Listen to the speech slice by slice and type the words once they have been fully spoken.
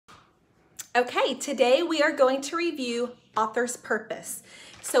Okay, today we are going to review author's purpose.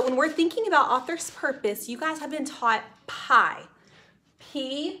 So when we're thinking about author's purpose, you guys have been taught PI.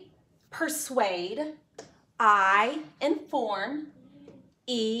 P, persuade. I, inform.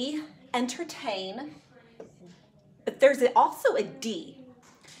 E, entertain. But there's also a D.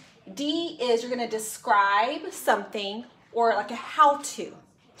 D is you're going to describe something or like a how-to.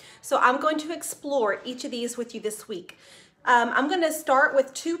 So I'm going to explore each of these with you this week. I'm going to start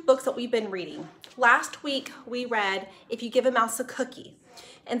with two books that we've been reading. Last week we read If You Give a Mouse a Cookie.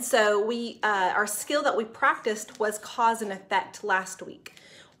 And so our skill that we practiced was cause and effect last week.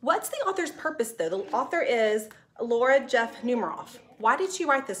 What's the author's purpose though? The author is Laura Jeff Numeroff. Why did she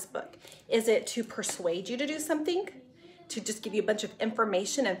write this book? Is it to persuade you to do something? To just give you a bunch of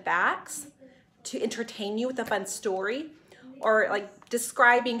information and facts? To entertain you with a fun story? Or like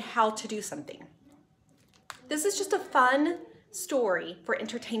describing how to do something? This is just a fun story for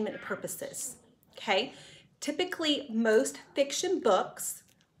entertainment purposes, okay? Typically, most fiction books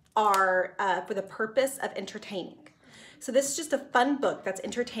are for the purpose of entertaining. So this is just a fun book that's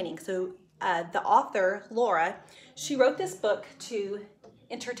entertaining. So the author, Laura, she wrote this book to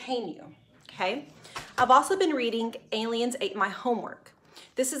entertain you, okay? I've also been reading Aliens Ate My Homework.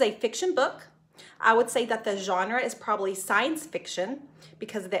 This is a fiction book. I would say that the genre is probably science fiction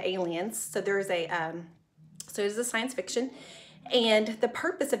because of the aliens. So there's a science fiction, and the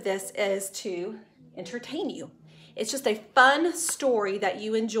purpose of this is to entertain you. It's just a fun story that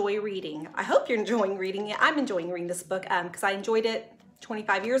you enjoy reading. I hope you're enjoying reading it. I'm enjoying reading this book because I enjoyed it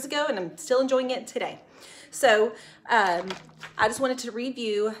 25 years ago and I'm still enjoying it today. So I just wanted to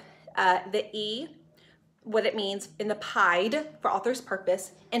review the E, what it means in the PIDE for author's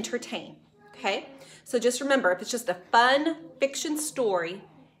purpose, entertain. Okay, so just remember, if it's just a fun fiction story,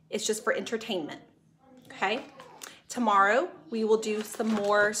 it's just for entertainment. Okay, tomorrow we will do some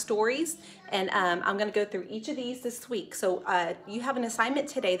more stories, and I'm going to go through each of these this week. So you have an assignment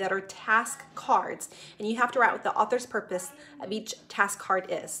today that are task cards, and you have to write what the author's purpose of each task card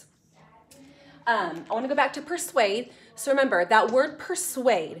is. I want to go back to persuade. So remember that word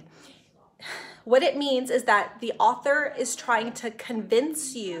persuade. What it means is that the author is trying to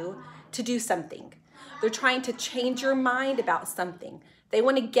convince you to do something. They're trying to change your mind about something. They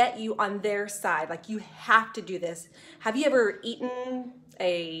want to get you on their side, like you have to do this. Have you ever eaten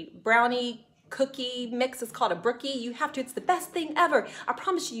a brownie cookie mix? It's called a brookie. You have to, it's the best thing ever. I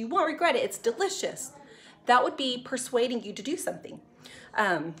promise you, you won't regret it. It's delicious. That would be persuading you to do something.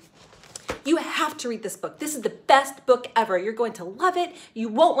 You have to read this book. This is the best book ever. You're going to love it. You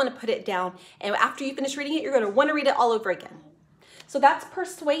won't want to put it down. And after you finish reading it, you're going to want to read it all over again. So that's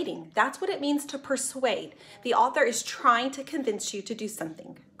persuading. That's what it means to persuade. The author is trying to convince you to do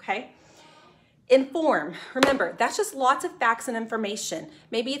something, okay? Inform. Remember, that's just lots of facts and information.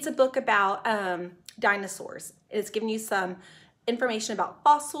 Maybe it's a book about dinosaurs. It's giving you some information about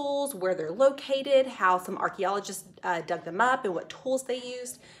fossils, where they're located, how some archaeologists dug them up, and what tools they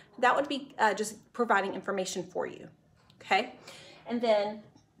used. That would be just providing information for you, okay? And then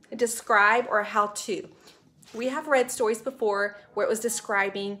describe or how to. We have read stories before where it was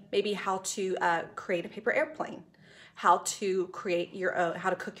describing maybe how to create a paper airplane, how to create your own, how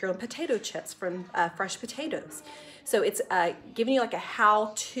to cook your own potato chips from fresh potatoes. So it's giving you like a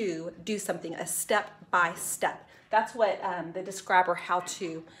how to do something, a step by step. That's what the describe or how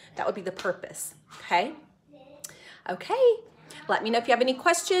to, that would be the purpose, okay? Okay, let me know if you have any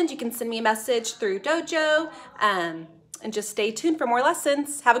questions. You can send me a message through Dojo and just stay tuned for more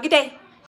lessons. Have a good day.